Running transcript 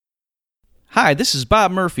Hi, this is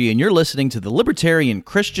Bob Murphy, and you're listening to the Libertarian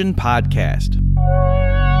Christian Podcast.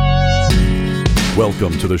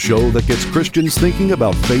 Welcome to the show that gets Christians thinking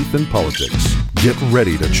about faith and politics. Get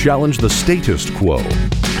ready to challenge the status quo,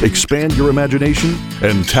 expand your imagination,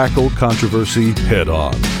 and tackle controversy head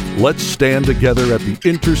on. Let's stand together at the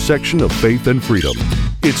intersection of faith and freedom.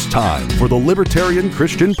 It's time for the Libertarian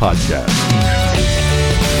Christian Podcast.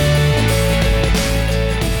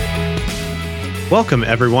 Welcome,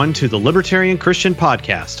 everyone, to the Libertarian Christian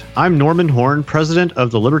Podcast. I'm Norman Horn, president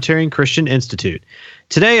of the Libertarian Christian Institute.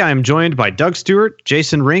 Today, I am joined by Doug Stewart,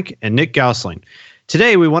 Jason Rink, and Nick Gausling.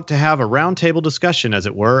 Today, we want to have a roundtable discussion, as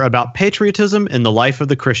it were, about patriotism in the life of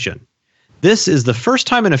the Christian. This is the first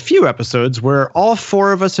time in a few episodes where all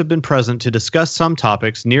four of us have been present to discuss some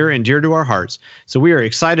topics near and dear to our hearts, so we are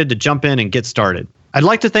excited to jump in and get started. I'd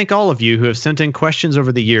like to thank all of you who have sent in questions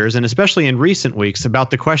over the years, and especially in recent weeks, about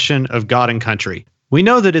the question of God and country. We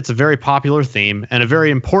know that it's a very popular theme and a very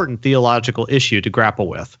important theological issue to grapple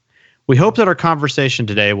with. We hope that our conversation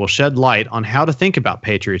today will shed light on how to think about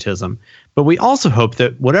patriotism, but we also hope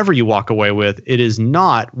that whatever you walk away with, it is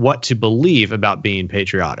not what to believe about being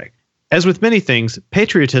patriotic. As with many things,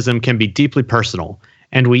 patriotism can be deeply personal,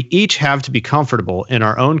 and we each have to be comfortable in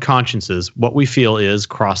our own consciences what we feel is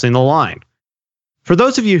crossing the line. For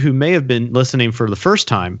those of you who may have been listening for the first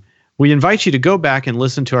time, we invite you to go back and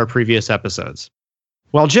listen to our previous episodes.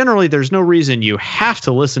 While generally there's no reason you have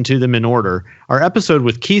to listen to them in order, our episode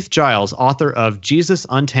with Keith Giles, author of Jesus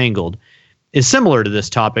Untangled, is similar to this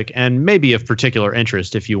topic and may be of particular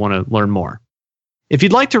interest if you want to learn more. If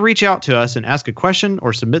you'd like to reach out to us and ask a question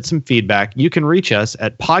or submit some feedback, you can reach us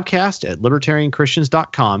at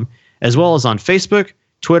podcast@libertarianchristians.com, as well as on Facebook,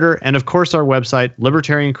 Twitter, and of course our website,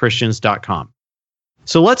 libertarianchristians.com.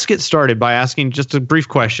 So let's get started by asking just a brief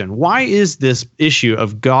question. Why is this issue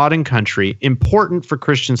of God and country important for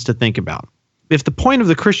Christians to think about? If the point of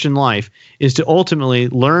the Christian life is to ultimately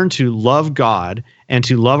learn to love God and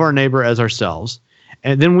to love our neighbor as ourselves,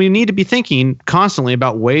 and then we need to be thinking constantly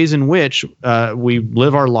about ways in which we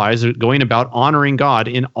live our lives, going about honoring God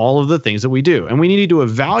in all of the things that we do. And we need to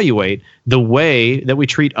evaluate the way that we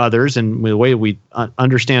treat others and the way we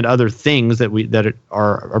understand other things that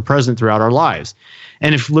are present throughout our lives.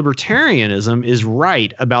 And if libertarianism is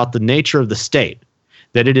right about the nature of the state,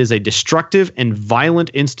 that it is a destructive and violent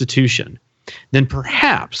institution, then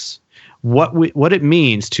perhaps what it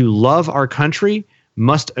means to love our country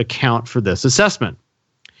must account for this assessment.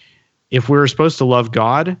 If we're supposed to love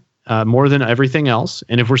God more than everything else,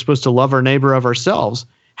 and if we're supposed to love our neighbor of ourselves,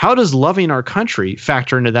 how does loving our country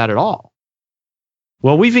factor into that at all?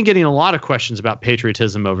 Well, we've been getting a lot of questions about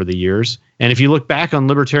patriotism over the years, and if you look back on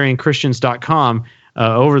libertarianchristians.com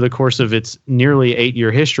over the course of its nearly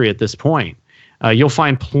 8-year history at this point, you'll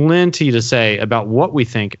find plenty to say about what we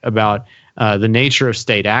think about the nature of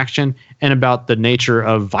state action and about the nature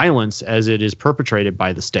of violence as it is perpetrated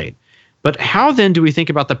by the state. But how then do we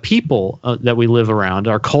think about the people that we live around,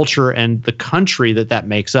 our culture, and the country that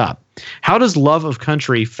makes up? How does love of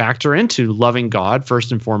country factor into loving God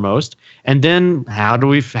first and foremost? And then how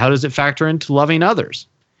does it factor into loving others?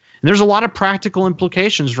 And there's a lot of practical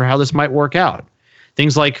implications for how this might work out.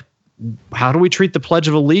 Things like, how do we treat the Pledge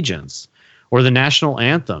of Allegiance or the national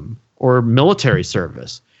anthem or military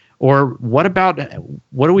service? Or what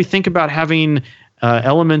do we think about having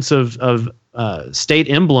elements of state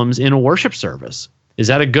emblems in a worship service? Is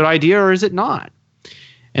that a good idea or is it not?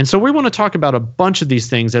 And so we want to talk about a bunch of these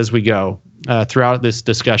things as we go throughout this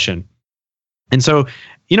discussion. And so,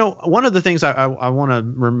 one of the things I want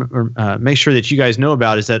to make sure that you guys know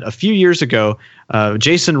about is that a few years ago,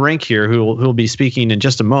 Jason Rink here, who'll be speaking in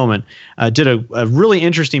just a moment, did a really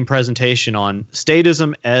interesting presentation on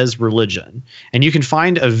statism as religion. And you can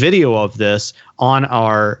find a video of this on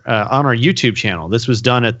our YouTube channel. This was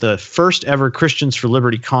done at the first ever Christians for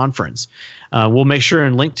Liberty conference. We'll make sure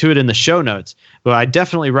and link to it in the show notes, but I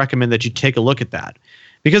definitely recommend that you take a look at that.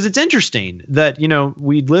 Because it's interesting that,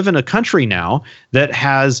 we live in a country now that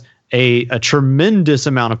has a tremendous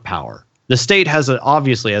amount of power. The state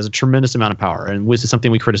obviously has a tremendous amount of power, and which is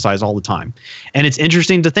something we criticize all the time. And it's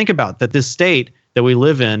interesting to think about that this state that we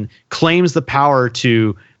live in claims the power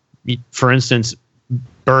to, for instance,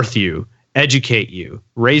 birth you, educate you,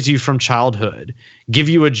 raise you from childhood, give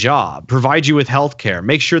you a job, provide you with health care,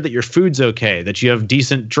 make sure that your food's okay, that you have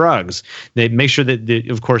decent drugs. They make sure that,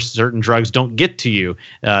 of course, certain drugs don't get to you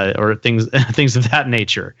or things of that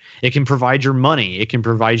nature. It can provide your money. It can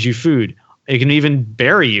provide you food. It can even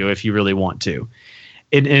bury you if you really want to.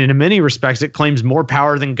 In many respects, it claims more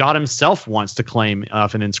power than God himself wants to claim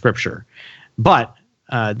often in Scripture. But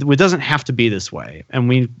It doesn't have to be this way.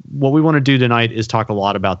 And what we want to do tonight is talk a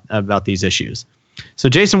lot about these issues. So,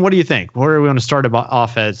 Jason, what do you think? Where are we going to start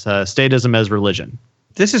off as statism as religion?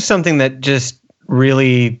 This is something that just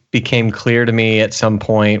really became clear to me at some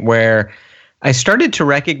point, where I started to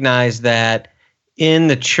recognize that in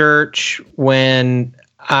the church, when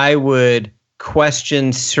I would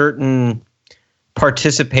question certain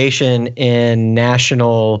participation in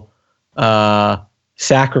national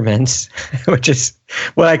sacraments, which is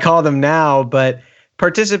what I call them now, but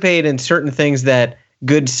participate in certain things that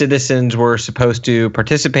good citizens were supposed to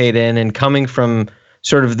participate in, and coming from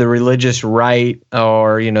sort of the religious right,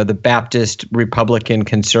 or, the Baptist, Republican,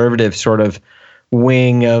 conservative sort of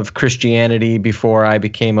wing of Christianity before I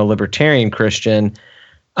became a libertarian Christian.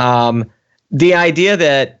 The idea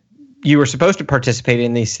that you were supposed to participate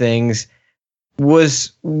in these things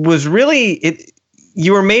was really,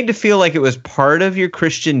 you were made to feel like it was part of your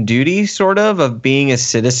Christian duty, sort of being a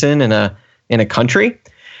citizen in a country.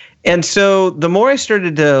 And so the more I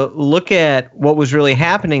started to look at what was really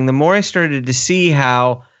happening, the more I started to see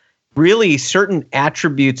how really certain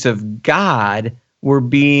attributes of God were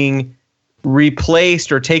being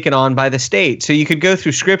replaced or taken on by the state. So you could go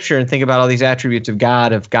through scripture and think about all these attributes of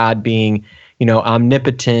God being,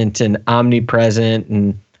 omnipotent and omnipresent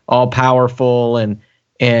and all powerful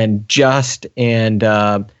and just and,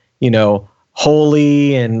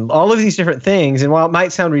 holy and all of these different things. And while it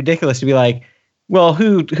might sound ridiculous to be like, well,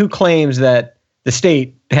 who claims that the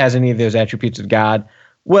state has any of those attributes of God?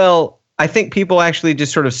 Well, I think people actually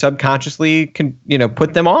just sort of subconsciously can,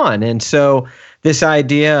 put them on. And so this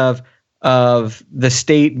idea of the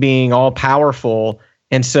state being all powerful,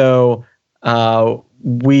 and so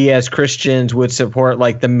we as Christians would support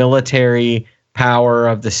like the military power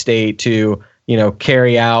of the state to,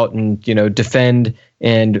 carry out and, defend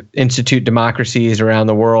and institute democracies around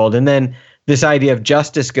the world. And then this idea of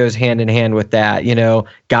justice goes hand in hand with that.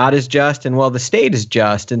 God is just, and the state is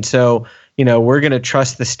just. And so, we're going to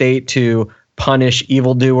trust the state to punish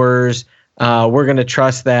evildoers. We're going to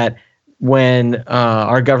trust that when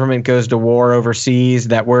our government goes to war overseas,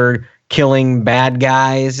 that we're killing bad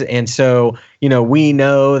guys. And so, we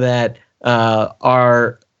know that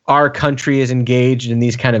our country is engaged in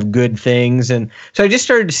these kind of good things. And so I just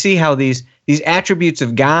started to see how these attributes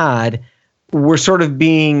of God were sort of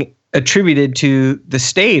being attributed to the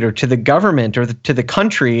state or to the government or to the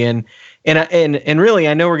country. And really,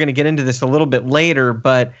 I know we're going to get into this a little bit later,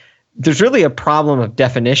 but there's really a problem of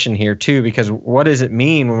definition here too, because what does it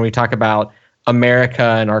mean when we talk about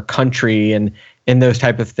America and our country and those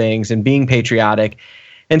type of things and being patriotic?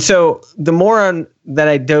 And so the more that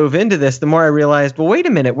I dove into this, the more I realized, well, wait a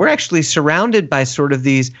minute, we're actually surrounded by sort of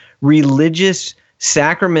these religious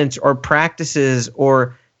sacraments or practices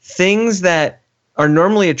or things that are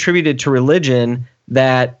normally attributed to religion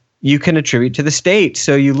that you can attribute to the state.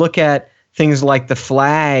 So you look at things like the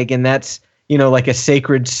flag, and that's, like a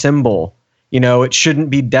sacred symbol. It shouldn't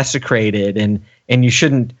be desecrated, and you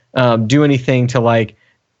shouldn't do anything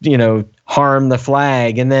to harm the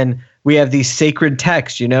flag. And then we have these sacred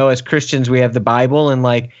texts, as Christians, we have the Bible,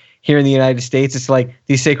 and here in the United States, it's like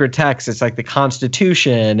these sacred texts. It's like the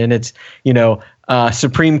Constitution, and it's,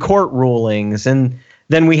 Supreme Court rulings. And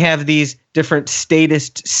then we have these different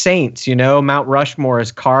statist saints, Mount Rushmore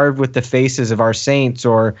is carved with the faces of our saints,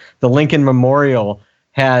 or the Lincoln Memorial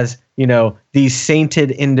has, these sainted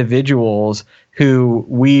individuals who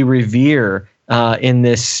we revere in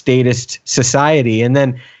this statist society. And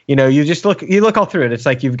then, you look all through it. It's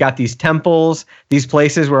like you've got these temples, these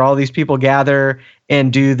places where all these people gather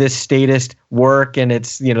and do this statist work. And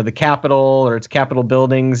it's, the Capitol, or it's Capitol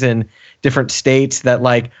buildings in different states that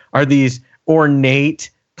are these ornate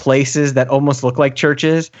places that almost look like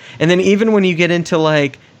churches. And then even when you get into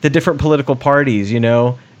the different political parties,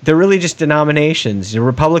 they're really just denominations.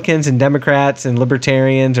 Republicans and Democrats and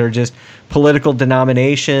Libertarians are just political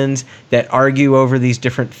denominations that argue over these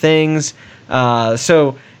different things.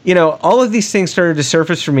 So all of these things started to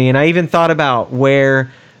surface for me. And I even thought about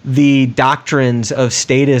where the doctrines of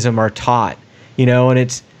statism are taught,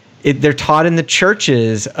 and they're taught in the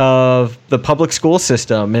churches of the public school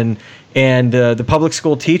system, and the public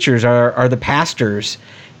school teachers are the pastors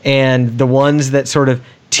and the ones that sort of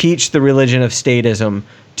teach the religion of statism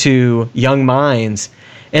to young minds.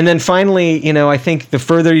 And then finally, I think the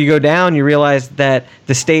further you go down, you realize that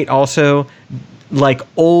the state also, like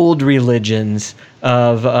old religions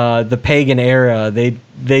of the pagan era,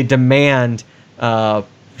 they demand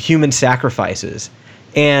human sacrifices.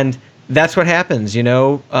 And that's what happens,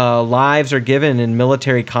 lives are given in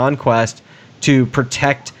military conquest to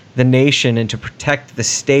protect the nation and to protect the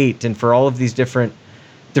state and for all of these different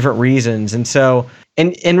different reasons. And so,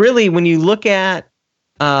 and really, when you look at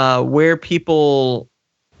where people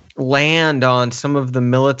land on some of the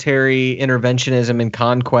military interventionism and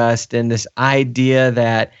conquest, and this idea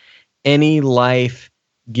that any life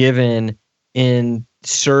given in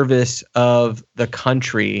service of the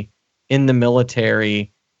country in the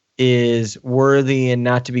military is worthy and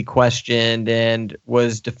not to be questioned, and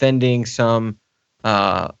was defending some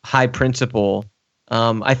high principle.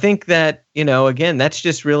 I think that, again, that's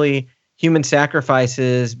just really human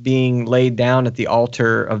sacrifices being laid down at the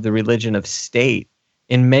altar of the religion of state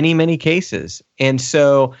in many, many cases. And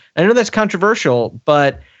so I know that's controversial,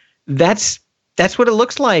 but that's what it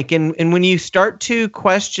looks like. And when you start to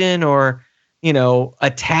question or,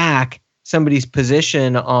 attack somebody's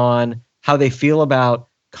position on how they feel about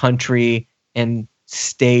country and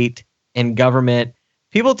state and government,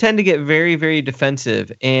 people tend to get very, very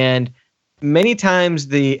defensive. And many times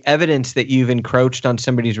the evidence that you've encroached on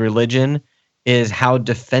somebody's religion is how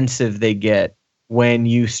defensive they get when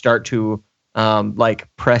you start to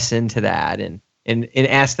press into that and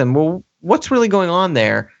ask them, well, what's really going on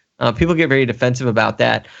there? People get very defensive about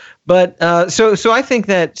that. But so I think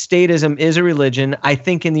that statism is a religion. I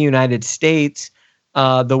think in the United States,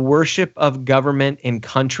 the worship of government and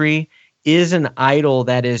country is an idol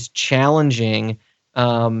that is challenging,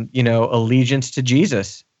 allegiance to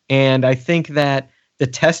Jesus. And I think that the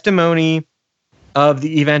testimony of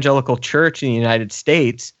the evangelical church in the United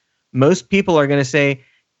States, most people are going to say,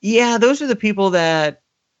 yeah, those are the people that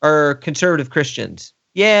are conservative Christians.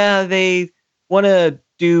 Yeah, they want to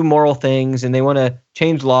do moral things and they want to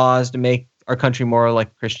change laws to make our country more like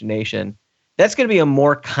a Christian nation. That's going to be a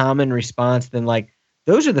more common response than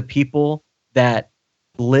those are the people that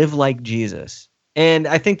live like Jesus. And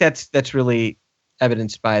I think that's really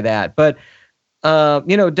evidenced by that. But,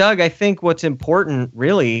 Doug, I think what's important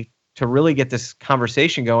really to really get this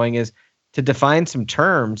conversation going is to define some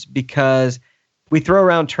terms, because we throw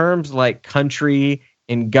around terms like country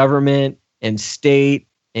and government and state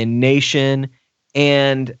and nation.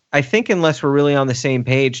 And I think unless we're really on the same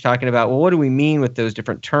page talking about, well, what do we mean with those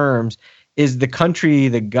different terms? Is the country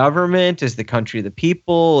the government? Is the country the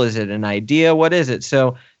people? Is it an idea? What is it?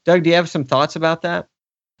 So, Doug, do you have some thoughts about that?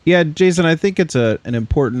 Yeah, Jason, I think it's an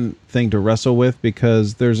important thing to wrestle with,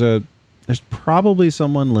 because there's probably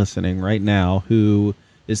someone listening right now who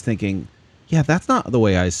is thinking, yeah, that's not the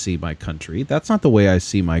way I see my country. That's not the way I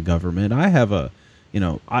see my government. I have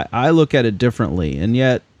I look at it differently. And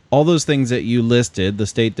yet all those things that you listed, the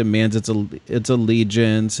state demands its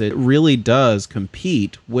allegiance. It really does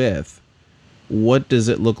compete with what does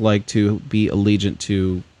it look like to be allegiant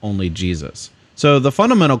to only Jesus. So the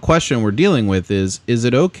fundamental question we're dealing with is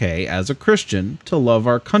it okay as a Christian to love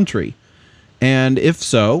our country? And if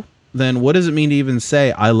so, then what does it mean to even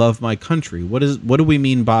say, I love my country? What do we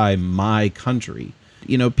mean by my country?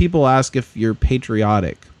 People ask if you're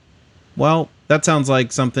patriotic. Well, that sounds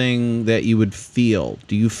like something that you would feel.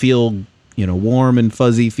 Do you feel, warm and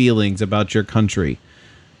fuzzy feelings about your country?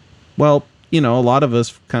 Well, a lot of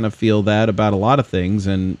us kind of feel that about a lot of things.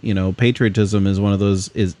 And, patriotism is one of those,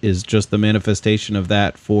 is just the manifestation of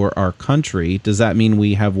that for our country. Does that mean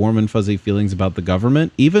we have warm and fuzzy feelings about the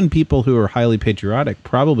government? Even people who are highly patriotic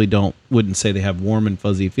probably wouldn't say they have warm and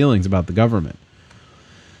fuzzy feelings about the government.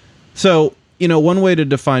 So, one way to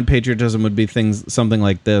define patriotism would be something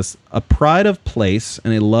like this: a pride of place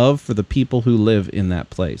and a love for the people who live in that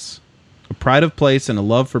place. A pride of place and a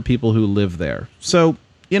love for people who live there. So,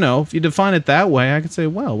 if you define it that way, I could say,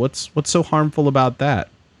 well, what's so harmful about that?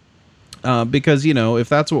 Because, if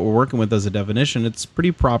that's what we're working with as a definition, it's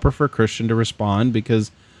pretty proper for a Christian to respond,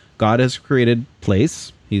 because God has created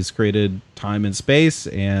place. He's created time and space,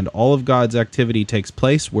 and all of God's activity takes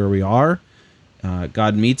place where we are.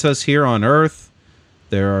 God meets us here on earth.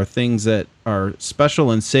 There are things that are special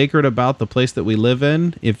and sacred about the place that we live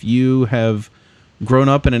in. If you have grown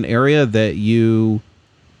up in an area that you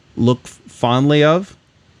look fondly of,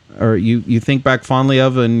 or you think back fondly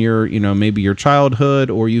of in your, maybe your childhood,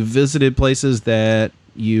 or you visited places that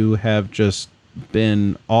you have just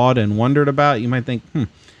been awed and wondered about, you might think,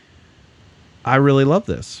 I really love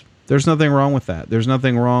this. There's nothing wrong with that. There's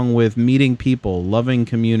nothing wrong with meeting people, loving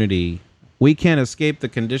community. We can't escape the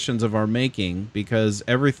conditions of our making, because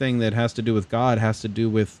everything that has to do with God has to do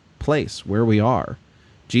with place, where we are.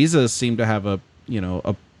 Jesus seemed to have a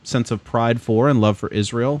sense of pride for and love for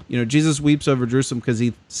Israel. Jesus weeps over Jerusalem because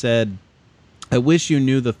he said, I wish you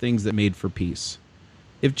knew the things that made for peace.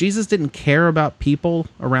 If Jesus didn't care about people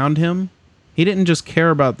around him, he didn't just care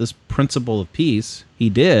about this principle of peace. He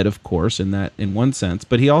did, of course, in one sense,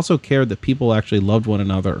 but he also cared that people actually loved one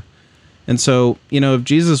another. And so, if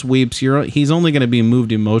Jesus weeps, he's only going to be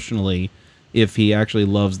moved emotionally if he actually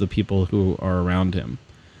loves the people who are around him.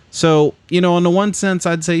 So, in the one sense,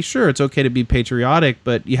 I'd say, sure, it's okay to be patriotic,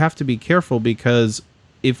 but you have to be careful, because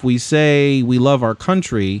if we say we love our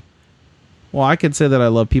country, well, I could say that I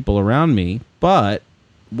love people around me, but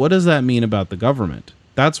what does that mean about the government?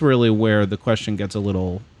 That's really where the question gets a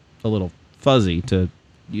little fuzzy, to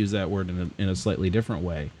use that word in a slightly different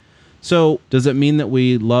way. So, does it mean that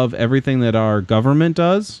we love everything that our government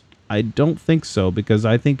does? I don't think so, because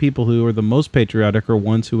I think people who are the most patriotic are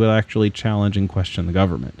ones who will actually challenge and question the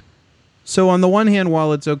government. So on the one hand,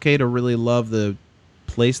 while it's okay to really love the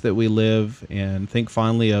place that we live and think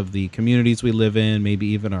fondly of the communities we live in, maybe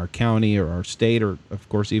even our county or our state, or of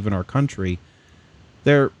course even our country,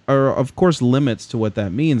 there are of course limits to what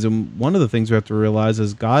that means. And one of the things we have to realize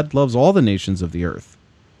is God loves all the nations of the earth.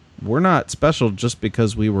 We're not special just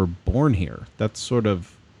because we were born here. That's sort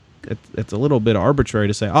of, it's a little bit arbitrary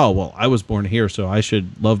to say, oh, well, I was born here, so I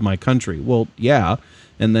should love my country. Well, yeah,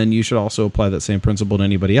 and then you should also apply that same principle to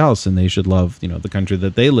anybody else, and they should love, the country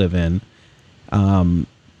that they live in, and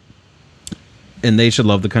they should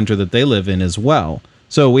love the country that they live in as well.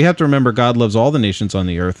 So we have to remember God loves all the nations on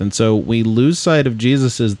the earth, and so we lose sight of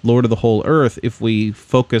Jesus as Lord of the whole earth if we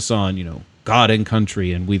focus on, God and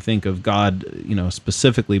country, and we think of God,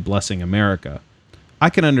 specifically blessing America. I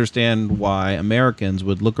can understand why Americans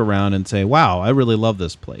would look around and say, wow, I really love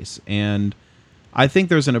this place. And I think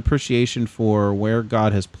there's an appreciation for where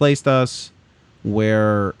God has placed us,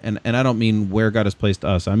 and I don't mean where God has placed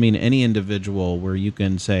us. I mean any individual where you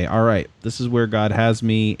can say, all right, this is where God has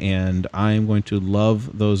me, and I am going to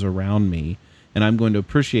love those around me, and I'm going to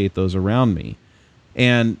appreciate those around me.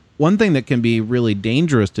 And one thing that can be really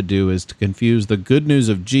dangerous to do is to confuse the good news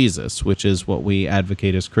of Jesus, which is what we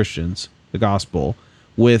advocate as Christians, the gospel,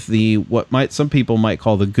 with some people might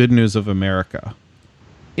call the good news of America.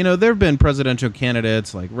 There have been presidential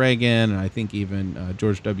candidates like Reagan, and I think even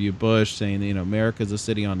George W. Bush, saying, America's a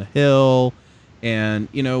city on a hill. And,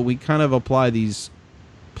 we kind of apply these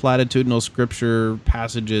platitudinal scripture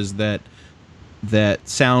passages that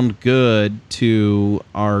sound good to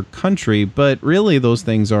our country, but really those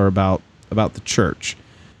things are about the church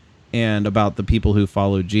and about the people who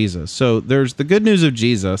follow Jesus. So there's the good news of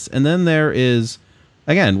Jesus, and then there is,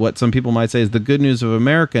 again, what some people might say is the good news of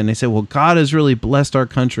America. And they say, well, God has really blessed our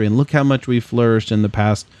country, and look how much we've flourished in the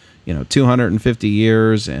past, 250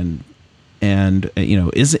 years. And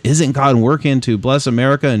isn't God working to bless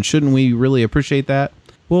America? And shouldn't we really appreciate that?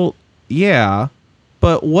 Well, yeah,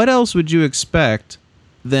 but what else would you expect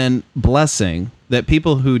than blessing that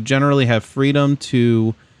people who generally have freedom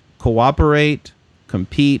to cooperate,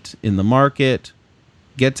 compete in the market,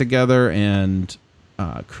 get together and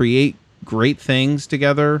create great things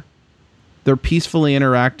together, they're peacefully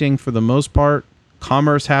interacting for the most part,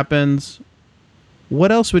 commerce happens.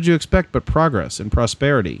 What else would you expect but progress and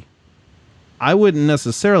prosperity? I wouldn't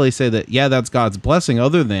necessarily say that, yeah, that's God's blessing,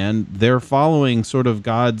 other than they're following sort of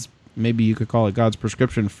God's, maybe you could call it God's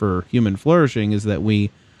prescription for human flourishing, is that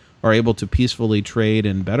we are able to peacefully trade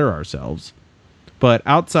and better ourselves. But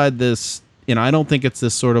outside this, I don't think it's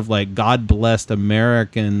this sort of like God blessed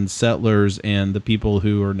American settlers and the people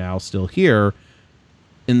who are now still here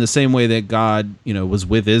in the same way that God, was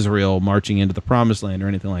with Israel marching into the promised land or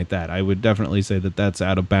anything like that. I would definitely say that that's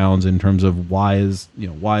out of bounds in terms of why is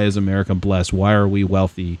America blessed? Why are we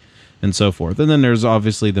wealthy? And so forth. And then there's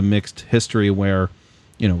obviously the mixed history where,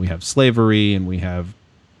 we have slavery and we have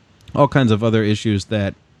all kinds of other issues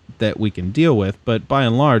that we can deal with. But by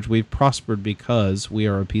and large, we've prospered because we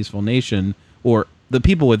are a peaceful nation, or the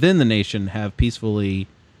people within the nation have peacefully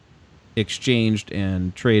exchanged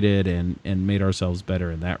and traded and made ourselves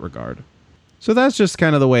better in that regard. So that's just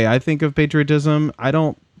kind of the way I think of patriotism.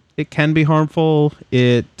 It can be harmful.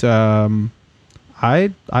 I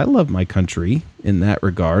love my country in that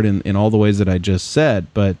regard, in all the ways that I just said,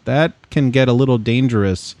 but that can get a little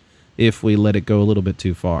dangerous if we let it go a little bit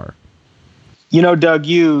too far. Doug,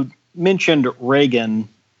 you mentioned Reagan,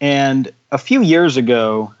 and a few years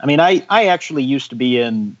ago, I actually used to be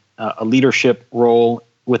in a leadership role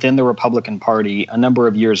within the Republican Party a number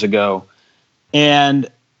of years ago. And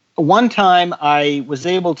one time I was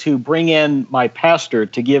able to bring in my pastor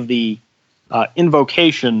to give the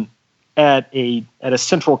invocation at a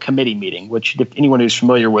central committee meeting, which if anyone who's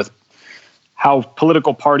familiar with how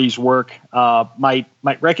political parties work might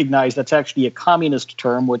recognize, that's actually a communist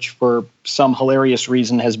term, which for some hilarious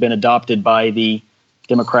reason has been adopted by the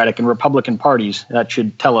Democratic and Republican parties. That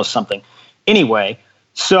should tell us something. Anyway,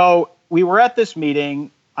 so we were at this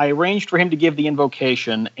meeting, I arranged for him to give the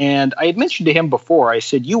invocation, and I had mentioned to him before, I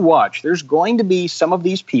said, you watch, there's going to be some of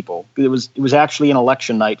these people. It was actually an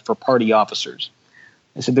election night for party officers.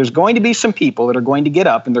 I said, there's going to be some people that are going to get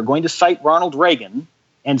up and they're going to cite Ronald Reagan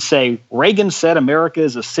and say, Reagan said America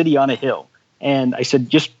is a city on a hill. And I said,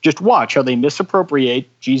 just watch how they misappropriate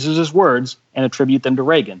Jesus' words and attribute them to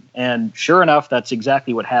Reagan. And sure enough, that's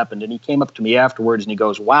exactly what happened. And he came up to me afterwards and he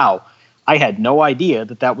goes, wow, I had no idea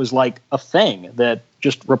that was like a thing that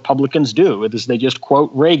just Republicans do. They just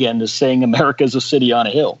quote Reagan as saying America is a city on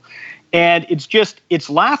a hill. And it's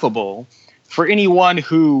laughable for anyone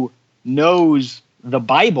who knows the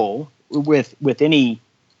Bible with any,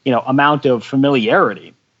 amount of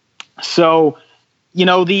familiarity. So,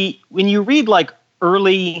 when you read like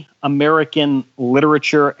early American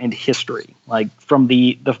literature and history, like from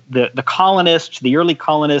the colonists, the early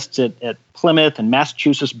colonists at Plymouth and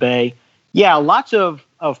Massachusetts Bay, lots of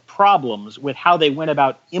problems with how they went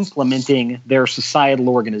about implementing their societal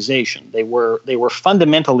organization. They were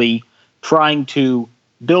fundamentally trying to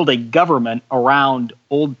build a government around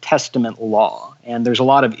Old Testament law. And there's a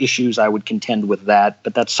lot of issues I would contend with that,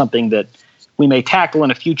 but that's something that we may tackle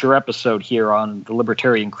in a future episode here on the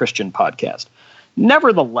Libertarian Christian Podcast.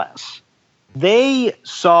 Nevertheless, they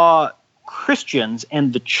saw Christians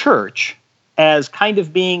and the church as kind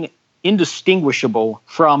of being indistinguishable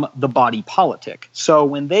from the body politic. So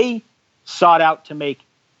when they sought out to make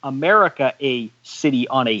America a city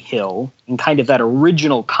on a hill in kind of that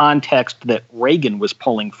original context that Reagan was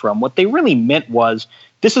pulling from, what they really meant was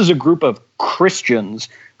this is a group of Christians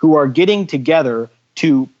who are getting together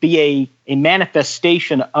to be a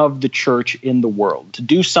manifestation of the church in the world, to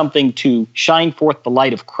do something to shine forth the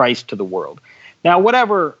light of Christ to the world. Now,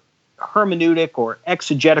 whatever hermeneutic or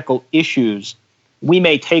exegetical issues we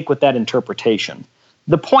may take with that interpretation,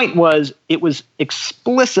 the point was it was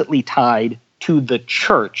explicitly tied to the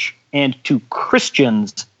church and to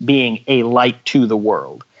Christians being a light to the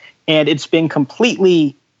world. And it's been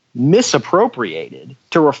completely misappropriated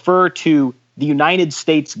to refer to the United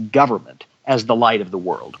States government as the light of the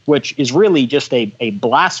world, which is really just a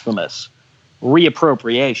blasphemous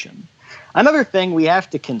reappropriation. Another thing we have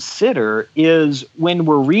to consider is when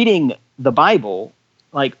we're reading the Bible,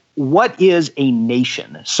 like, what is a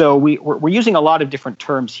nation? So we're using a lot of different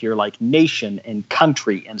terms here, like nation and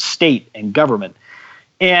country and state and government.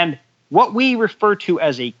 And what we refer to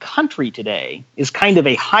as a country today is kind of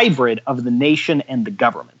a hybrid of the nation and the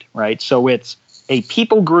government, right? So it's a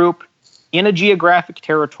people group in a geographic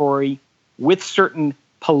territory with certain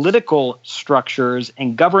political structures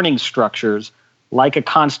and governing structures like a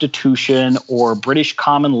constitution or British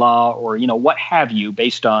common law or, what have you,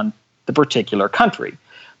 based on the particular country.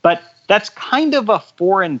 But that's kind of a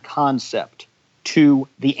foreign concept to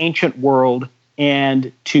the ancient world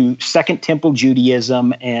and to Second Temple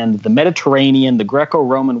Judaism and the Mediterranean, the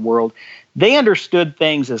Greco-Roman world. They understood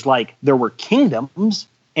things as like there were kingdoms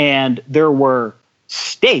and there were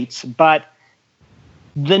states, but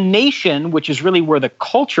the nation, which is really where the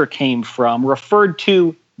culture came from, referred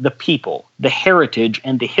to the people, the heritage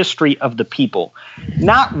and the history of the people,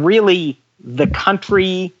 not really the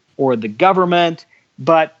country or the government,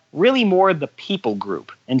 but really more the people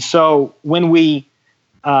group. And so when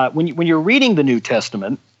you're reading the New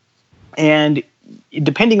Testament, and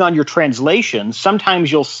depending on your translation,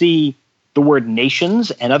 sometimes you'll see the word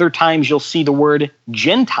nations, and other times you'll see the word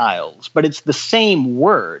Gentiles, but it's the same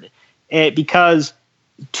word because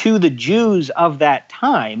to the Jews of that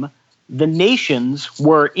time, the nations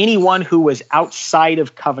were anyone who was outside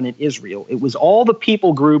of covenant Israel. It was all the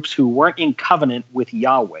people groups who weren't in covenant with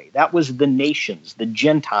Yahweh. That was the nations, the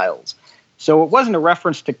Gentiles. So it wasn't a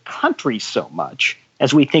reference to country so much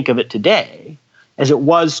as we think of it today, as it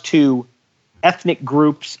was to ethnic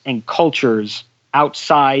groups and cultures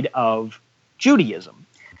outside of Judaism.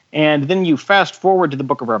 And then you fast forward to the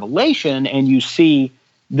book of Revelation and you see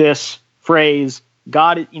this phrase,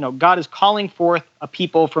 God is calling forth a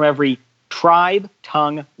people from every tribe,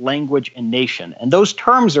 tongue, language, and nation. And those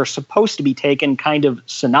terms are supposed to be taken kind of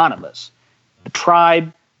synonymous. The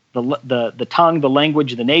tribe, the tongue, the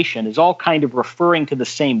language, the nation is all kind of referring to the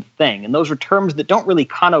same thing. And those are terms that don't really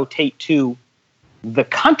connotate to the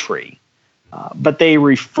country, but they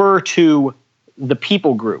refer to the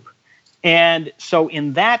people group. And so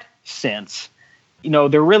in that sense,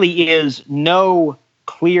 there really is no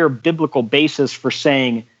clear biblical basis for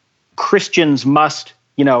saying Christians must,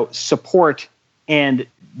 support and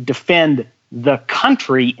defend the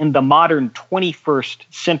country in the modern 21st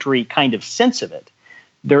century kind of sense of it.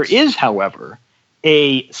 There is, however,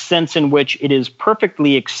 a sense in which it is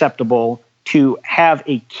perfectly acceptable to have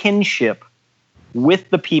a kinship with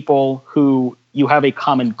the people who you have a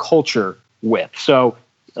common culture with. So,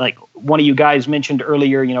 like one of you guys mentioned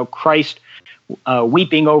earlier, Christ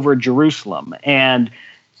weeping over Jerusalem. And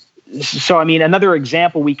so, I mean, another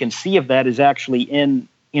example we can see of that is actually in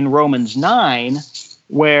Romans 9,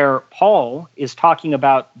 where Paul is talking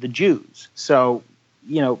about the Jews. So,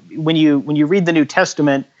 when you read the New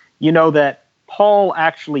Testament, you know that Paul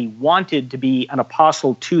actually wanted to be an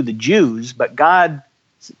apostle to the Jews, but God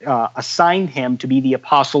assigned him to be the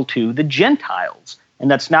apostle to the Gentiles. And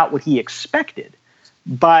that's not what he expected.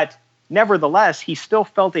 But nevertheless, he still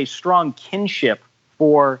felt a strong kinship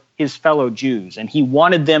for his fellow Jews, and he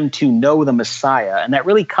wanted them to know the Messiah. And that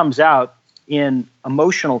really comes out in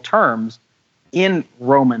emotional terms in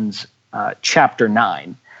Romans chapter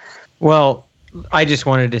 9. Well, I just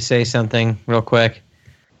wanted to say something real quick.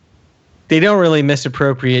 They don't really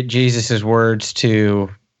misappropriate Jesus' words to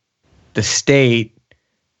the state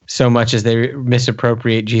so much as they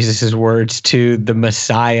misappropriate Jesus' words to the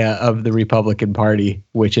Messiah of the Republican Party,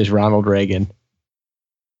 which is Ronald Reagan.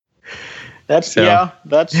 That's No,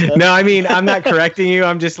 I mean, I'm not correcting you.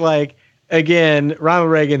 I'm just like, again,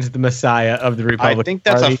 Ronald Reagan's the Messiah of the Republican Party. I think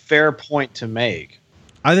that's a fair point to make.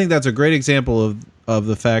 I think that's a great example of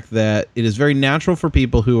the fact that it is very natural for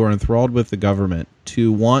people who are enthralled with the government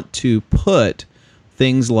to want to put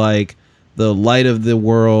things like the light of the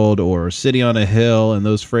world or city on a hill and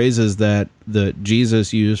those phrases that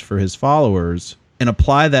Jesus used for his followers and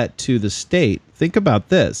apply that to the state. Think about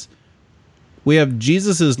this. We have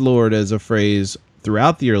Jesus is Lord as a phrase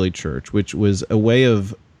throughout the early church, which was a way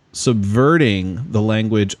of subverting the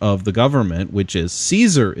language of the government, which is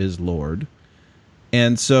Caesar is Lord.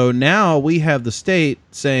 And so now we have the state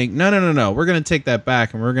saying, no, we're going to take that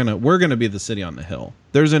back, and we're going to be the city on the hill.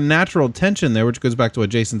 There's a natural tension there, which goes back to what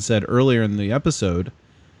Jason said earlier in the episode,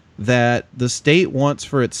 that the state wants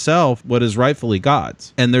for itself what is rightfully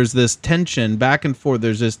God's. And there's this tension back and forth.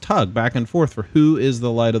 There's this tug back and forth for who is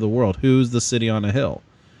the light of the world, who's the city on a hill.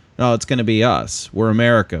 No, it's going to be us. We're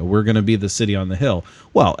America. We're going to be the city on the hill.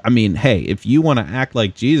 Well, I mean, hey, if you want to act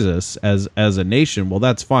like Jesus as a nation, well,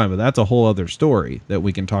 that's fine, but that's a whole other story that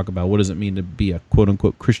we can talk about. What does it mean to be a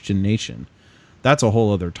quote-unquote Christian nation? That's a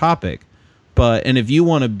whole other topic. And if you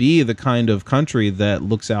want to be the kind of country that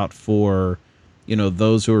looks out for,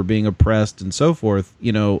 those who are being oppressed and so forth,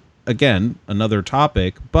 again, another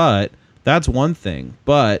topic, but that's one thing.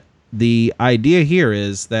 But the idea here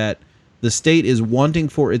is that the state is wanting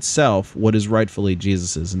for itself what is rightfully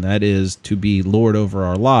Jesus's, and that is to be Lord over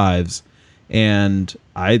our lives. And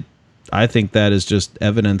I think that is just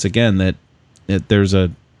evidence again that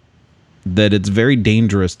it's very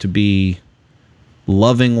dangerous to be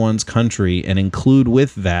loving one's country and include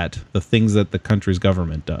with that the things that the country's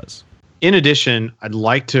government does. In addition, I'd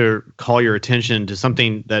like to call your attention to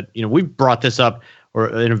something that, we've brought this up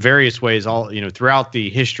or in various ways throughout the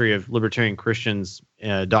history of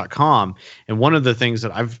libertarianchristians.com. And one of the things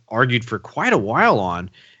that I've argued for quite a while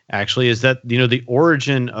on actually is that, the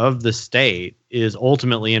origin of the state is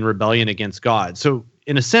ultimately in rebellion against God. So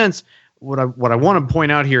in a sense, what I want to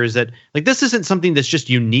point out here is that this isn't something that's just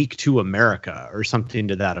unique to America or something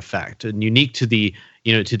to that effect, and unique to the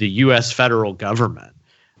U.S. federal government.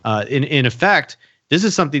 In effect, this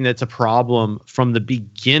is something that's a problem from the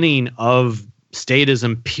beginning of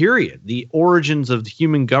statism, period. The origins of the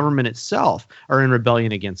human government itself are in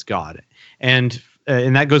rebellion against God, and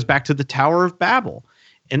that goes back to the Tower of Babel.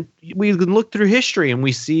 And we can look through history and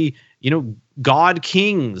we see, God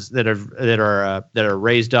kings that are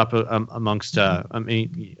raised up amongst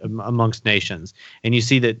nations, and you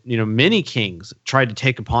see that many kings tried to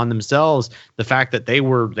take upon themselves the fact that they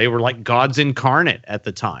were like gods incarnate at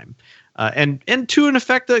the time. And to an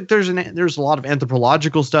effect, that there's a lot of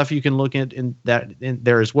anthropological stuff you can look at in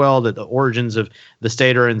there as well, that the origins of the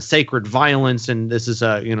state are in sacred violence, and this is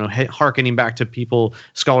hearkening back to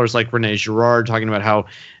scholars like Rene Girard talking about how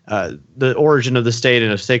the origin of the state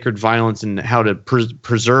and of sacred violence and how to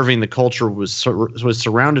preserving the culture was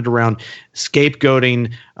surrounded around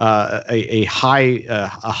scapegoating a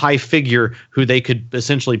high figure who they could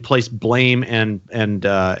essentially place blame and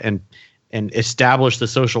establish the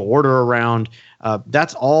social order around.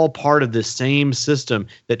 That's all part of the same system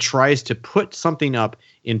that tries to put something up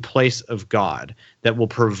in place of God that will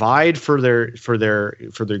provide for their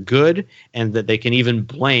good, and that they can even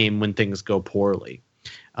blame when things go poorly.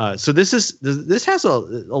 So this has a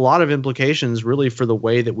lot of implications really for the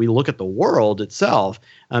way that we look at the world itself,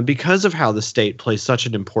 because of how the state plays such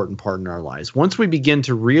an important part in our lives. Once we begin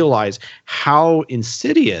to realize how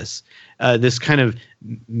insidious this kind of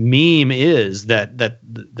meme is that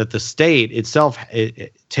the state itself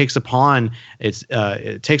it takes upon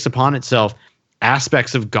itself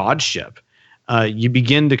aspects of godship. You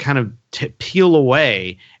begin to kind of peel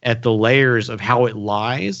away at the layers of how it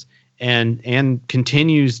lies and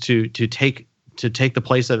continues to take the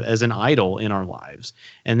place of as an idol in our lives.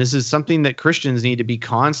 And this is something that Christians need to be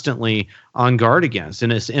constantly on guard against.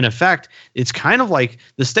 And in effect, it's kind of like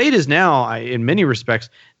the state is now, in many respects,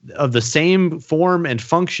 of the same form and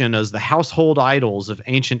function as the household idols of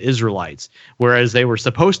ancient Israelites, whereas they were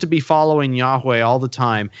supposed to be following Yahweh all the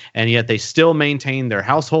time, and yet they still maintain their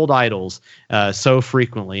household idols so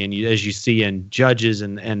frequently, and as you see in Judges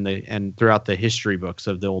and throughout the history books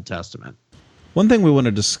of the Old Testament. One thing we want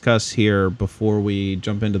to discuss here before we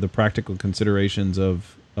jump into the practical considerations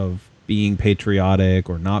of being patriotic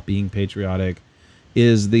or not being patriotic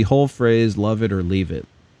is the whole phrase, love it or leave it.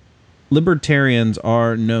 Libertarians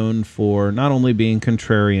are known for not only being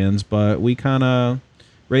contrarians, but we kind of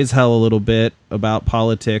raise hell a little bit about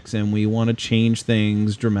politics and we want to change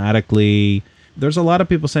things dramatically. There's a lot of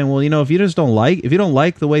people saying, well, if you don't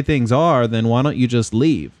like the way things are, then why don't you just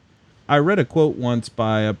leave? I read a quote once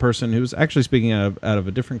by a person who was actually speaking out of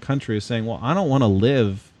a different country, saying, well, I don't want to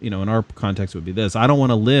live, in our context it would be this, I don't want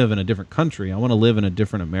to live in a different country. I want to live in a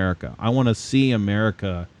different America. I want to see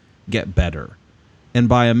America get better. And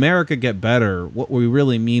by America get better, what we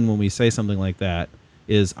really mean when we say something like that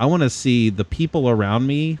is I want to see the people around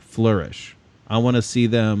me flourish. I want to see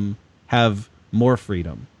them have more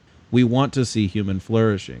freedom. We want to see human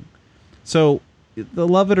flourishing. So the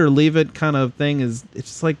love it or leave it kind of thing is, it's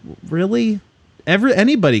just like, really?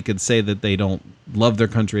 Anybody could say that they don't love their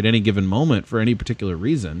country at any given moment for any particular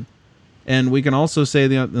reason. And we can also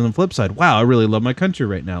say on the flip side, wow, I really love my country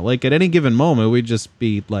right now. Like at any given moment, we'd just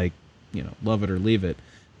be like, love it or leave it.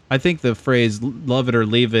 I think the phrase love it or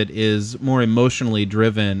leave it is more emotionally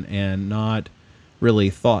driven and not really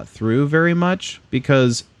thought through very much,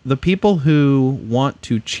 because the people who want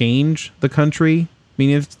to change the country,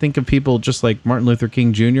 you think of people just like Martin Luther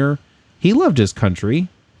King Jr., he loved his country.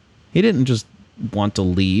 He didn't just want to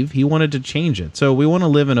leave. He wanted to change it. So we want to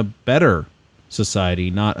live in a better society,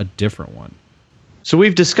 not a different one. So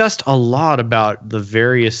we've discussed a lot about the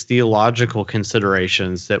various theological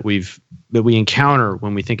considerations that we encounter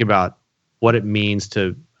when we think about what it means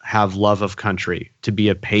to have love of country, to be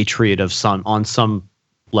a patriot on some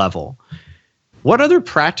level. What other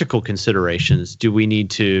practical considerations do we need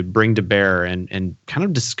to bring to bear and kind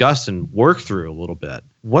of discuss and work through a little bit?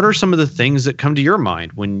 What are some of the things that come to your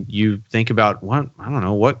mind when you think about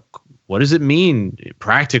what does it mean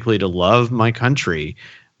practically to love my country?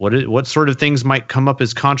 What sort of things might come up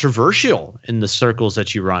as controversial in the circles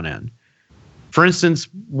that you run in? For instance,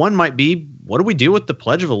 one might be, what do we do with the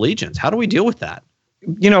Pledge of Allegiance? How do we deal with that?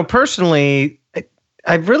 Personally,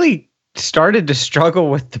 I've really started to struggle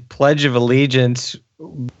with the Pledge of Allegiance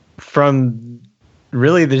from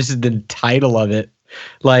really the title of it,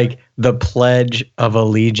 like the Pledge of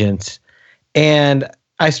Allegiance. And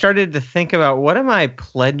I started to think about, what am I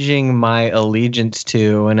pledging my allegiance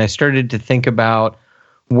to? And I started to think about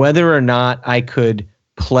whether or not I could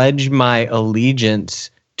pledge my allegiance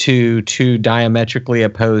to two diametrically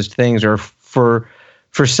opposed things, or for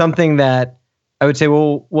something that I would say,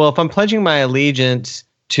 well, if I'm pledging my allegiance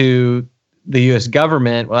to the U.S.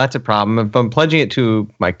 government, well, that's a problem. If I'm pledging it to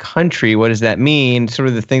my country, what does that mean? Sort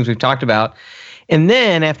of the things we've talked about. And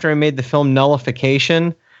then after I made the film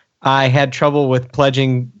Nullification, I had trouble with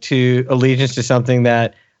pledging to allegiance to something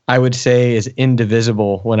that I would say is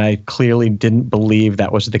indivisible, when I clearly didn't believe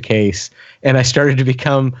that was the case. And I started to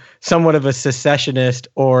become somewhat of a secessionist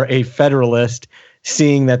or a federalist,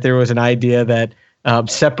 seeing that there was an idea that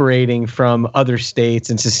separating from other states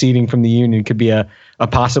and seceding from the Union could be a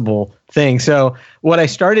possible thing. So what I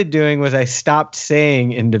started doing was I stopped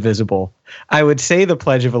saying indivisible. I would say the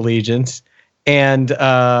Pledge of Allegiance, and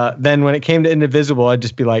then when it came to indivisible, I'd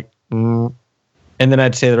just be like, and then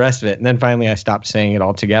I'd say the rest of it. And then finally I stopped saying it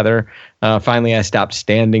altogether. Finally I stopped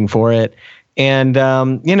standing for it. And,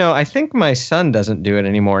 I think my son doesn't do it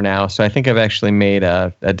anymore now. So I think I've actually made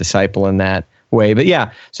a disciple in that way. But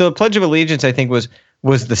yeah, so the Pledge of Allegiance, I think,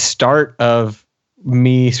 was the start of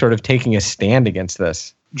me sort of taking a stand against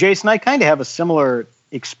this. Jason, I kind of have a similar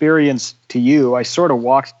experience to you. I sort of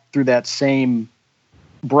walked through that same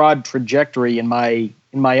broad trajectory in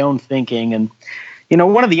my own thinking. And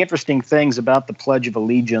one of the interesting things about the Pledge of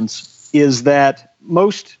Allegiance is that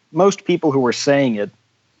most people who are saying it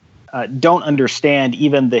don't understand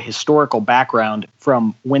even the historical background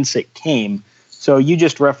from whence it came. So you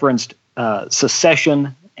just referenced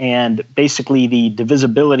secession and basically the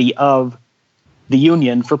divisibility of the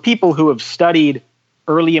Union. For people who have studied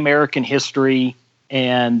early American history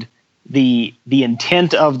and the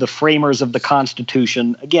intent of the framers of the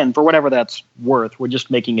Constitution, again, for whatever that's worth, we're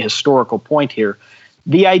just making a historical point here.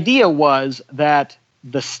 The idea was that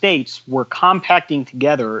the states were compacting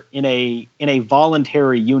together in a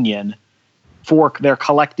voluntary union for their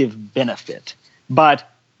collective benefit. But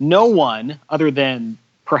no one, other than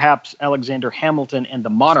perhaps Alexander Hamilton and the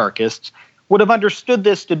monarchists, would have understood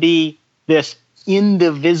this to be this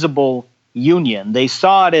indivisible union. They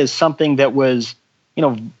saw it as something that was,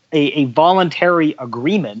 a voluntary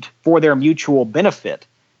agreement for their mutual benefit.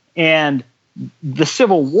 And the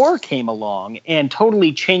Civil War came along and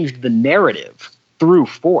totally changed the narrative through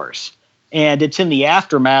force. And it's in the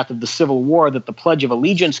aftermath of the Civil War that the Pledge of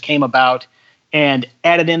Allegiance came about and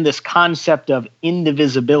added in this concept of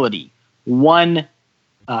indivisibility, one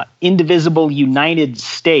indivisible United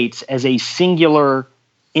States as a singular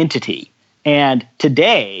entity. And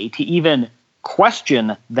today, to even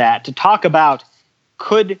question that, to talk about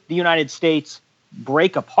could the United States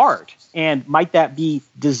break apart, and might that be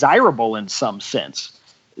desirable in some sense?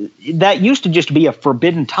 That used to just be a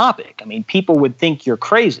forbidden topic. I mean, people would think you're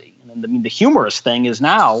crazy. And the humorous thing is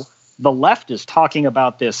now the left is talking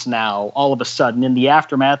about this now all of a sudden in the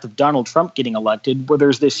aftermath of Donald Trump getting elected, where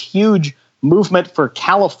there's this huge movement for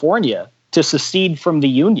California to secede from the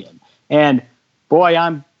Union. And boy,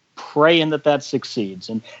 I'm praying that succeeds.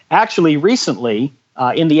 And actually recently,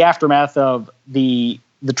 in the aftermath of the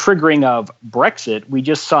triggering of Brexit, we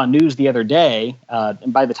just saw news the other day,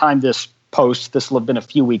 and by the time this posts, this will have been a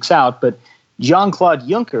few weeks out, but Jean-Claude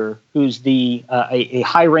Juncker, who's a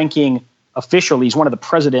high-ranking official, he's one of the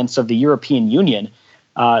presidents of the European Union,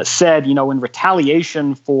 said, in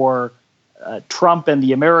retaliation for Trump and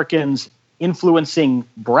the Americans influencing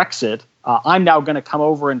Brexit, I'm now going to come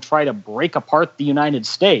over and try to break apart the United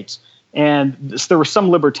States. And there were some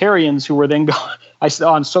libertarians who were then I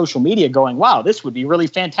saw on social media going, wow, this would be really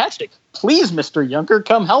fantastic. Please, Mr. Juncker,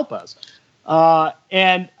 come help us.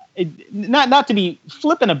 And not to be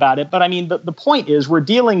flippant about it, but I mean, the point is we're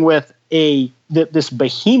dealing with this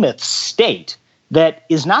behemoth state that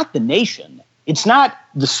is not the nation. It's not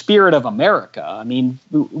the spirit of America. I mean,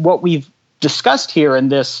 what we've discussed here in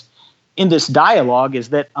this dialogue is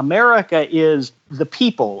that America is the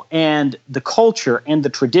people and the culture and the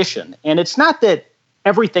tradition. And it's not that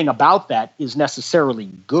everything about that is necessarily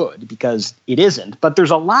good, because it isn't, but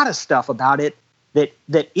there's a lot of stuff about it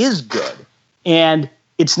that is good. And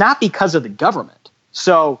it's not because of the government.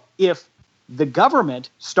 So if the government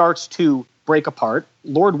starts to break apart,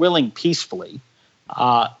 Lord willing, peacefully,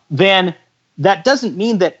 then that doesn't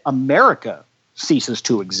mean that America ceases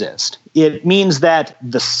to exist. It means that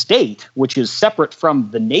the state, which is separate from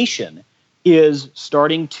the nation, is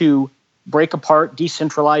starting to break apart,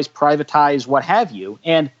 decentralize, privatize, what have you.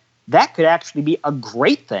 And that could actually be a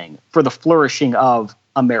great thing for the flourishing of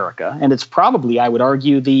America. And it's probably, I would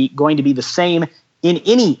argue, going to be the same in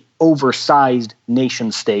any oversized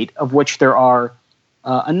nation state, of which there are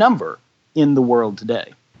a number in the world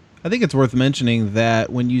today. I think it's worth mentioning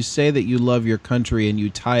that when you say that you love your country and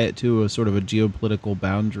you tie it to a sort of a geopolitical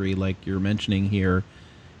boundary like you're mentioning here,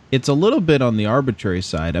 it's a little bit on the arbitrary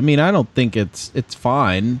side. I mean, I don't think it's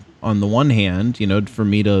fine on the one hand, for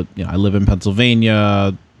me to, I live in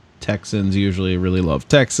Pennsylvania, Texans usually really love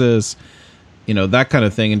Texas, that kind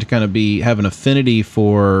of thing, and to kind of have an affinity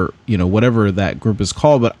for, whatever that group is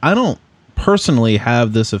called. But I don't personally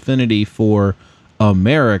have this affinity for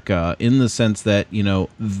America in the sense that,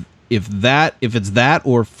 if it's that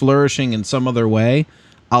or flourishing in some other way,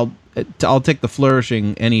 I'll take the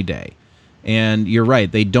flourishing any day. And you're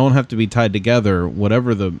right, they don't have to be tied together,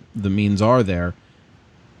 whatever the means are there,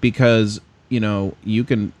 because you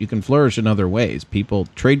can flourish in other ways.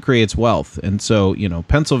 Trade creates wealth, and so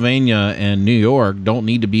Pennsylvania and New York don't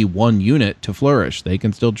need to be one unit to flourish. They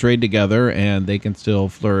can still trade together, and they can still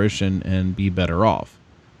flourish and be better off.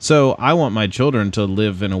 So I want my children to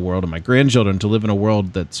live in a world, and my grandchildren to live in a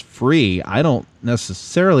world that's free. I don't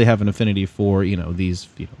necessarily have an affinity for,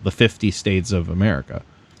 the 50 states of America.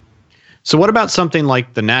 So what about something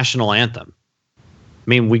like the national anthem? I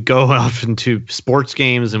mean, we go off into sports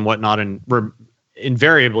games and whatnot, and we're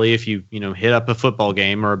invariably, if you hit up a football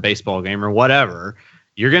game or a baseball game or whatever,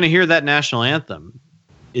 you're going to hear that national anthem.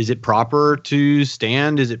 Is it proper to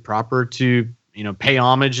stand? Is it proper to, pay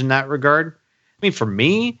homage in that regard? I mean, for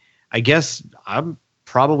me, I guess I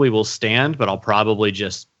probably will stand, but I'll probably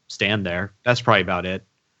just stand there. That's probably about it.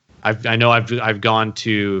 I know I've gone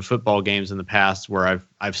to football games in the past where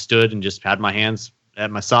I've stood and just had my hands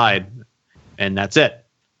at my side, and that's it.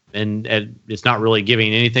 And it's not really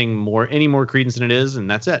giving any more credence than it is, and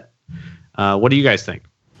that's it. What do you guys think?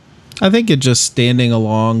 I think it's just standing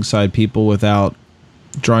alongside people without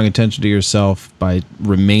drawing attention to yourself by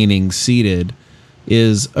remaining seated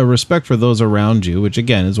is a respect for those around you, which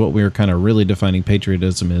again is what we're kind of really defining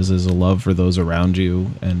patriotism is a love for those around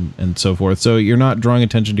you and so forth. So you're not drawing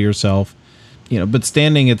attention to yourself, but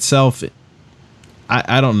standing itself,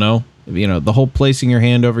 I don't know, the whole placing your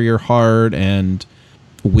hand over your heart and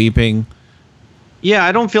weeping. Yeah,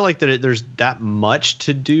 I don't feel like there's that much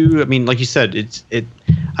to do. I mean, like you said,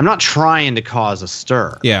 I'm not trying to cause a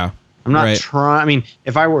stir. Yeah. I'm not trying. I mean,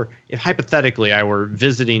 if hypothetically I were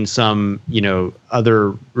visiting some,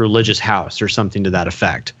 other religious house or something to that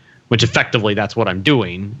effect, which effectively that's what I'm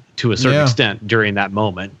doing to a certain extent during that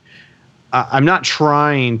moment. I'm not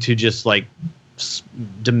trying to just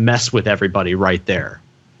to mess with everybody right there.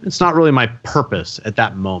 It's not really my purpose at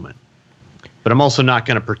that moment. But I'm also not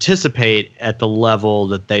going to participate at the level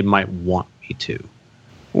that they might want me to.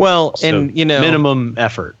 Well, So, and minimum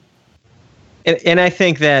effort. And I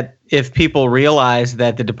think that if people realize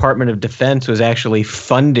that the Department of Defense was actually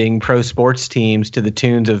funding pro sports teams to the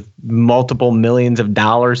tunes of multiple millions of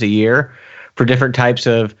dollars a year for different types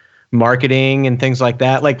of marketing and things like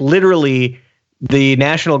that, like literally the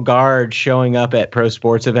National Guard showing up at pro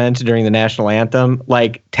sports events during the national anthem,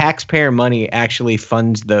 like taxpayer money actually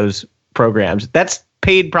funds those programs. That's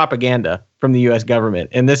paid propaganda from the U.S. government.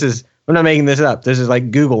 And I'm not making this up. This is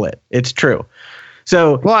Google it. It's true.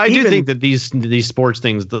 So, well, I do think that these sports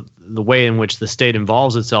things, the way in which the state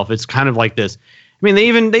involves itself, it's kind of like this. I mean,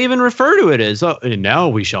 they even refer to it as now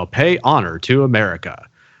we shall pay honor to America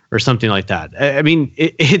or something like that. I mean,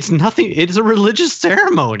 it's nothing. It's a religious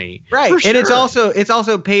ceremony, right? Sure. And it's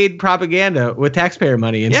also paid propaganda with taxpayer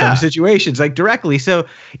money in some situations, directly. So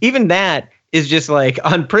even that is just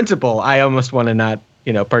on principle. I almost want to not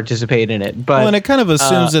participate in it. But and it kind of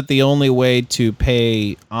assumes that the only way to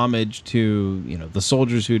pay homage to the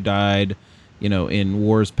soldiers who died in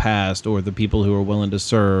wars past, or the people who are willing to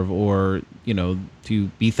serve, or to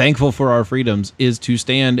be thankful for our freedoms, is to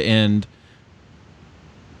stand and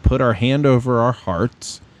put our hand over our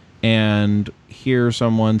hearts and hear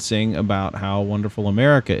someone sing about how wonderful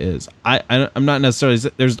America is. I'm not necessarily,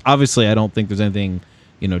 I don't think there's anything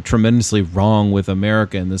tremendously wrong with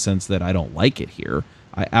America in the sense that I don't like it here.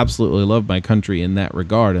 I absolutely love my country in that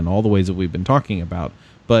regard and all the ways that we've been talking about.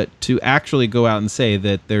 But to actually go out and say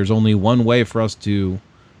that there's only one way for us to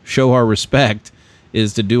show our respect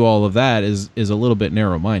is to do all of that is a little bit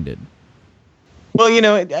narrow-minded. Well,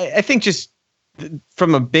 I think just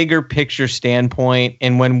from a bigger picture standpoint,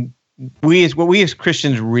 and what we as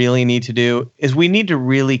Christians really need to do is we need to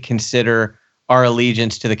really consider our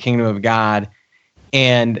allegiance to the kingdom of God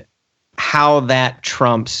and how that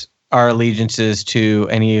trumps our allegiances to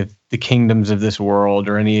any of the kingdoms of this world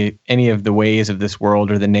or any of the ways of this world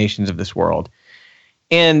or the nations of this world.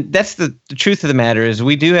 And that's the truth of the matter is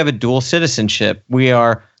we do have a dual citizenship. We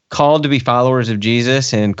are called to be followers of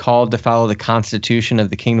Jesus and called to follow the constitution of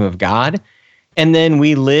the kingdom of God. And then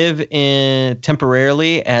we live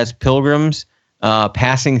temporarily as pilgrims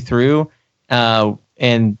passing through.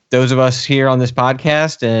 And those of us here on this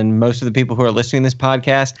podcast and most of the people who are listening to this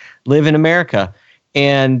podcast live in America.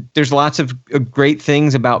 And there's lots of great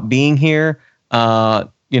things about being here.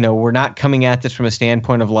 We're not coming at this from a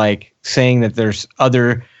standpoint of saying that there's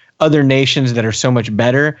other nations that are so much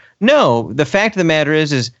better. No, the fact of the matter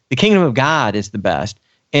is the kingdom of God is the best,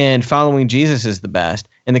 and following Jesus is the best,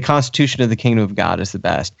 and the constitution of the kingdom of God is the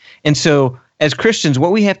best. And so as Christians,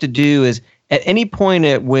 what we have to do is at any point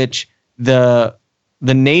at which the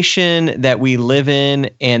nation that we live in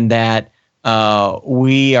and that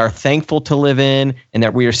we are thankful to live in and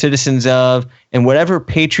that we are citizens of, and whatever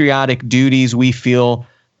patriotic duties we feel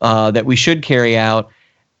that we should carry out,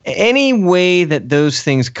 any way that those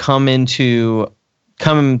things come to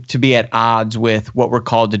be at odds with what we're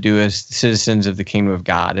called to do as citizens of the kingdom of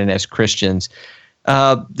God and as Christians,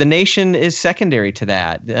 the nation is secondary to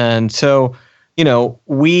that. And so,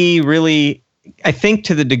 we really, I think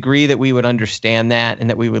to the degree that we would understand that and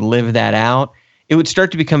that we would live that out, it would start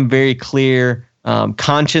to become very clear.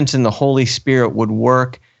 Conscience and the Holy Spirit would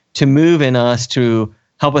work to move in us to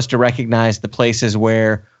help us to recognize the places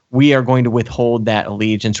where we are going to withhold that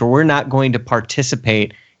allegiance, or we're not going to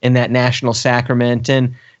participate in that national sacrament.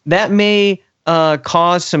 And that may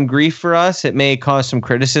cause some grief for us. It may cause some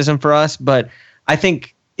criticism for us, but I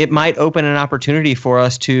think it might open an opportunity for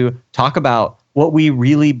us to talk about what we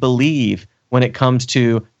really believe when it comes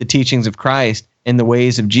to the teachings of Christ and the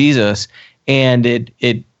ways of Jesus. And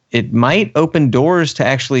it might open doors to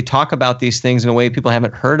actually talk about these things in a way people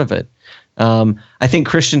haven't heard of it. I think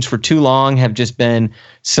Christians for too long have just been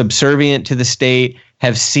subservient to the state,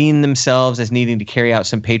 have seen themselves as needing to carry out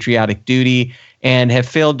some patriotic duty, and have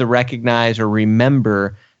failed to recognize or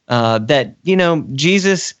remember that,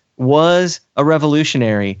 Jesus was a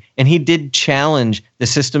revolutionary, and he did challenge the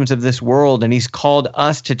systems of this world, and he's called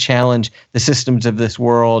us to challenge the systems of this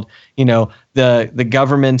world, the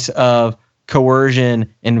governments of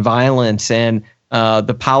coercion and violence and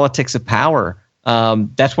the politics of power.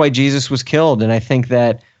 That's why Jesus was killed. And I think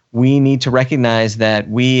that we need to recognize that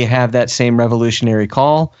we have that same revolutionary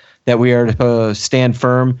call, that we are to stand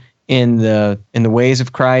firm in the ways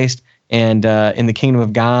of Christ and in the kingdom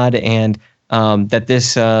of God, and that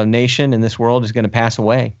this nation and this world is going to pass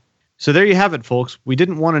away. So there you have it, folks. We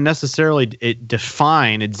didn't want to necessarily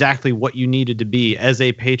define exactly what you needed to be as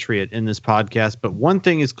a patriot in this podcast, but one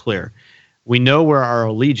thing is clear. We know where our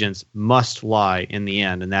allegiance must lie in the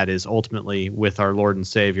end, and that is ultimately with our Lord and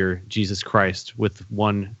Savior, Jesus Christ, with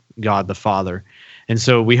one God the Father. And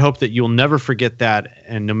so we hope that you'll never forget that,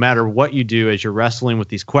 and no matter what you do as you're wrestling with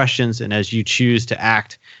these questions and as you choose to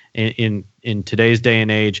act in today's day and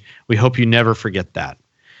age, we hope you never forget that.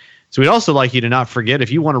 So we'd also like you to not forget,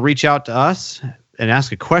 if you want to reach out to us and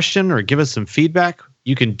ask a question or give us some feedback,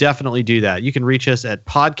 you can definitely do that. You can reach us at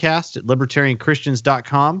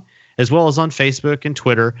podcast@libertarianchristians.com, as well as on Facebook and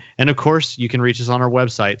Twitter. And of course, you can reach us on our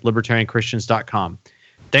website, libertarianchristians.com.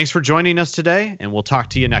 Thanks for joining us today, and we'll talk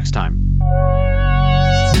to you next time.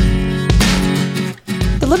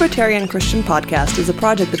 The Libertarian Christian Podcast is a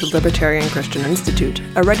project of the Libertarian Christian Institute,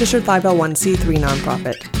 a registered 501c3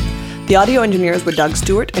 nonprofit. The audio engineers were Doug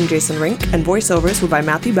Stewart and Jason Rink, and voiceovers were by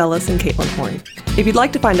Matthew Bellis and Caitlin Horn. If you'd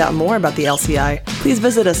like to find out more about the LCI, please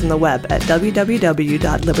visit us on the web at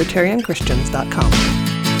www.libertarianchristians.com.